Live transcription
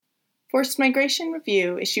Forced Migration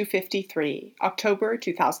Review, Issue 53, October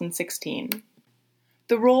 2016.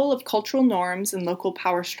 The Role of Cultural Norms and Local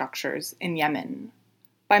Power Structures in Yemen,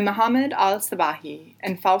 by Mohammed Al-Sabahi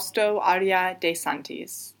and Fausto Aria de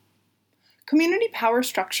Santis. Community power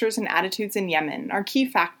structures and attitudes in Yemen are key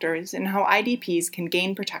factors in how IDPs can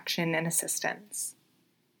gain protection and assistance.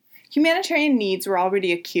 Humanitarian needs were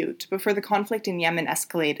already acute before the conflict in Yemen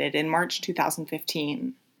escalated in March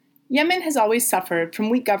 2015. Yemen has always suffered from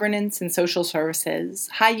weak governance and social services,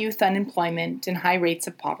 high youth unemployment, and high rates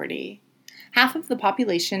of poverty. Half of the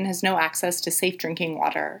population has no access to safe drinking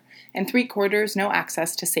water, and 3/4 no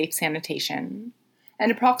access to safe sanitation.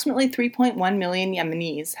 And approximately 3.1 million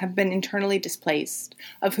Yemenis have been internally displaced,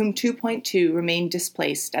 of whom 2.2 remain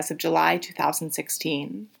displaced as of July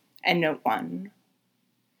 2016. Endnote 1.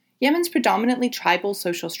 Yemen's predominantly tribal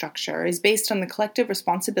social structure is based on the collective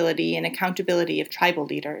responsibility and accountability of tribal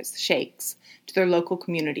leaders, sheikhs, to their local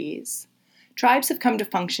communities. Tribes have come to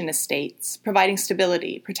function as states, providing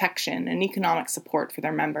stability, protection, and economic support for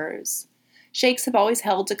their members. Sheikhs have always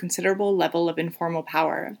held a considerable level of informal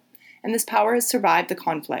power, and this power has survived the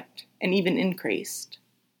conflict, and even increased.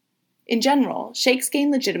 In general, sheikhs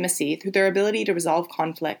gain legitimacy through their ability to resolve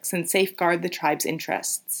conflicts and safeguard the tribe's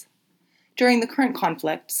interests. During the current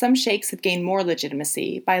conflict, some sheikhs have gained more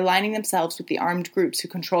legitimacy by aligning themselves with the armed groups who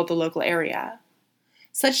control the local area.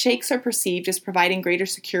 Such sheikhs are perceived as providing greater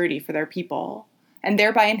security for their people, and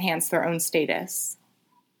thereby enhance their own status.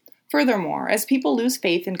 Furthermore, as people lose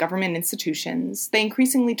faith in government institutions, they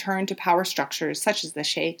increasingly turn to power structures such as the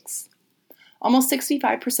sheikhs. Almost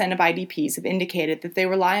 65% of IDPs have indicated that they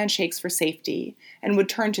rely on sheikhs for safety and would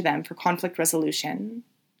turn to them for conflict resolution.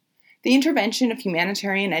 The intervention of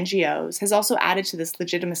humanitarian NGOs has also added to this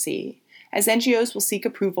legitimacy, as NGOs will seek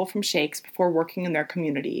approval from sheikhs before working in their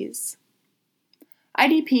communities.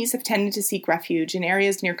 IDPs have tended to seek refuge in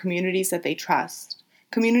areas near communities that they trust,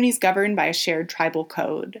 communities governed by a shared tribal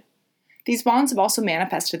code. These bonds have also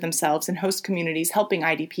manifested themselves in host communities helping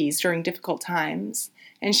IDPs during difficult times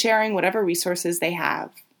and sharing whatever resources they have.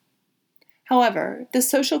 However, this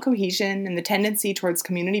social cohesion and the tendency towards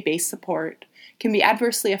community-based support can be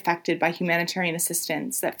adversely affected by humanitarian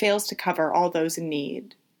assistance that fails to cover all those in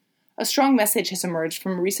need. A strong message has emerged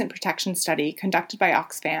from a recent protection study conducted by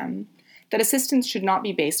Oxfam that assistance should not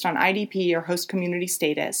be based on IDP or host community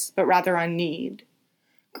status, but rather on need.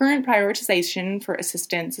 Current prioritization for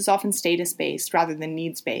assistance is often status-based rather than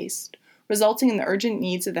needs-based, resulting in the urgent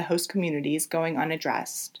needs of the host communities going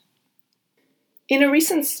unaddressed. In a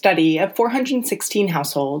recent study of 416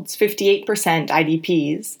 households, 58%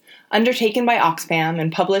 IDPs, undertaken by Oxfam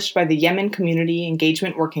and published by the Yemen Community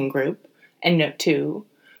Engagement Working Group, Endnote 2,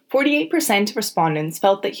 48% of respondents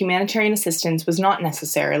felt that humanitarian assistance was not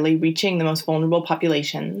necessarily reaching the most vulnerable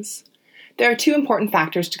populations. There are two important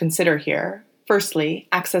factors to consider here. Firstly,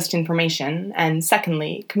 access to information, and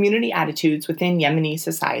secondly, community attitudes within Yemeni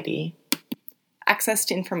society. Access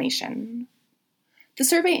to information. The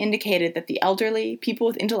survey indicated that the elderly, people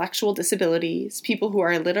with intellectual disabilities, people who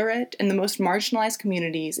are illiterate, and the most marginalized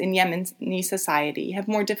communities in Yemeni society have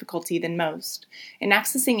more difficulty than most in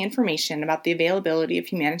accessing information about the availability of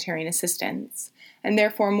humanitarian assistance, and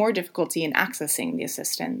therefore more difficulty in accessing the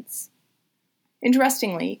assistance.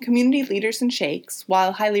 Interestingly, community leaders and sheikhs,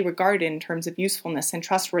 while highly regarded in terms of usefulness and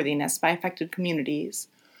trustworthiness by affected communities,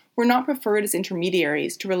 were not preferred as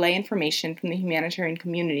intermediaries to relay information from the humanitarian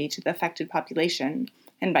community to the affected population,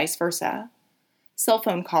 and vice versa. Cell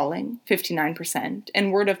phone calling, 59%,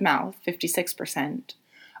 and word of mouth, 56%,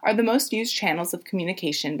 are the most used channels of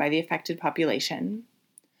communication by the affected population.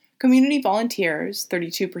 Community volunteers,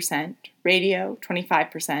 32%, radio,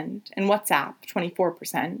 25%, and WhatsApp,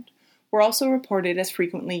 24%, were also reported as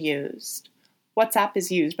frequently used. WhatsApp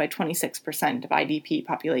is used by 26% of IDP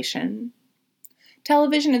population.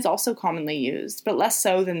 Television is also commonly used, but less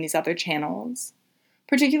so than these other channels.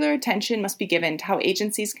 Particular attention must be given to how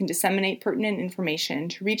agencies can disseminate pertinent information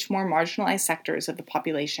to reach more marginalized sectors of the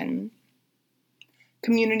population.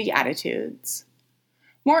 Community attitudes.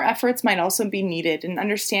 More efforts might also be needed in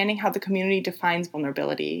understanding how the community defines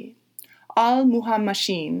vulnerability.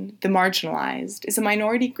 Al-Muhammashin, the marginalized, is a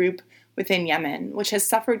minority group within Yemen, which has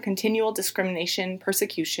suffered continual discrimination,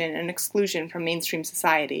 persecution, and exclusion from mainstream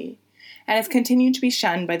society, and has continued to be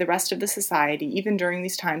shunned by the rest of the society even during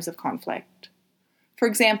these times of conflict. For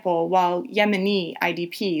example, while Yemeni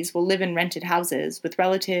IDPs will live in rented houses with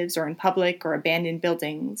relatives or in public or abandoned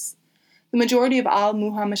buildings, the majority of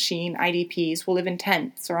Al-Muhammashin IDPs will live in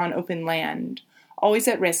tents or on open land, always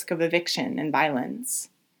at risk of eviction and violence.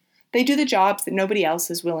 They do the jobs that nobody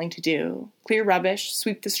else is willing to do: clear rubbish,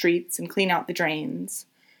 sweep the streets, and clean out the drains.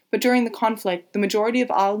 but during the conflict, the majority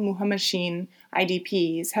of al-Muhammashin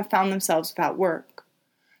IDPs have found themselves without work.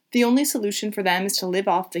 The only solution for them is to live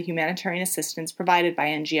off the humanitarian assistance provided by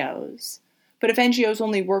NGOs. But if NGOs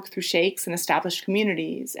only work through sheikhs and established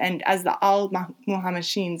communities, and as the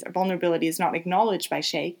al-Muhammashin's vulnerability is not acknowledged by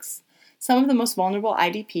sheikhs, some of the most vulnerable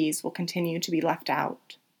IDPs will continue to be left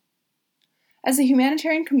out. As the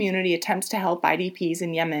humanitarian community attempts to help IDPs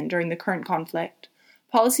in Yemen during the current conflict,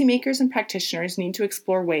 policymakers and practitioners need to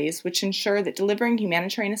explore ways which ensure that delivering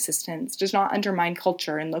humanitarian assistance does not undermine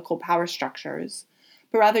culture and local power structures,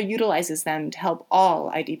 but rather utilizes them to help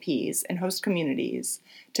all IDPs and host communities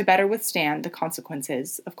to better withstand the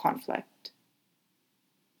consequences of conflict.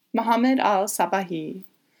 Mohammed Al-Sabahi,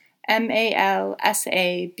 MALSABAHI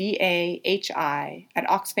at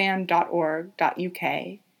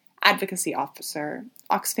oxfam.org.uk, Advocacy Officer,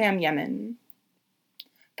 Oxfam Yemen.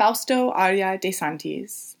 Fausto Arya de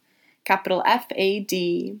Santis, capital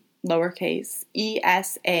F-A-D, lowercase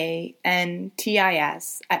E-S-A-N-T-I-S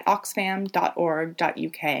at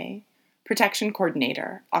oxfam.org.uk, Protection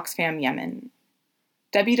Coordinator, Oxfam Yemen.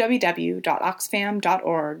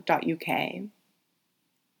 www.oxfam.org.uk.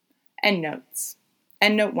 Endnotes.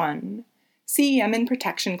 Endnote 1. See Yemen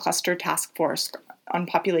Protection Cluster Task Force on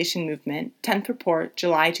Population Movement, 10th Report,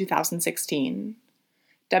 July 2016.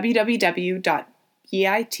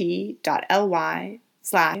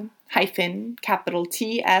 www.bit.ly/capital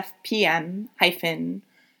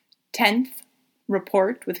TFPM-10th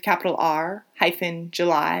Report with a capital R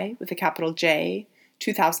July with a capital J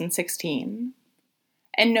 2016.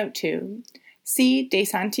 Endnote 2. See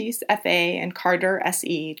DeSantis FA and Carter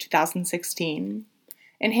SE 2016.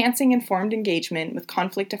 Enhancing Informed Engagement with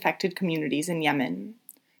Conflict-Affected Communities in Yemen.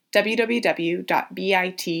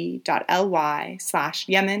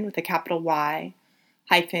 www.bit.ly/Yemen with a capital Y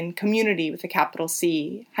 -community with a capital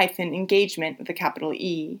C -engagement with a capital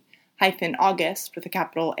E -August with a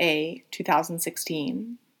capital A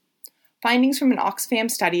 2016. Findings from an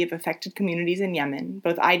Oxfam study of affected communities in Yemen,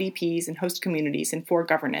 both IDPs and host communities in 4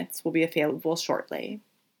 governorates, will be available shortly.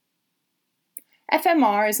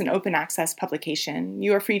 FMR is an open access publication.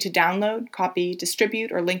 You are free to download, copy,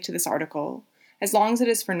 distribute, or link to this article, as long as it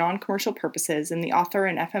is for non-commercial purposes and the author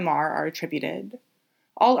and FMR are attributed.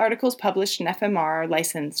 All articles published in FMR are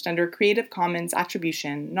licensed under a Creative Commons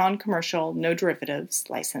Attribution, Non-Commercial, No Derivatives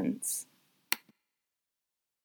license.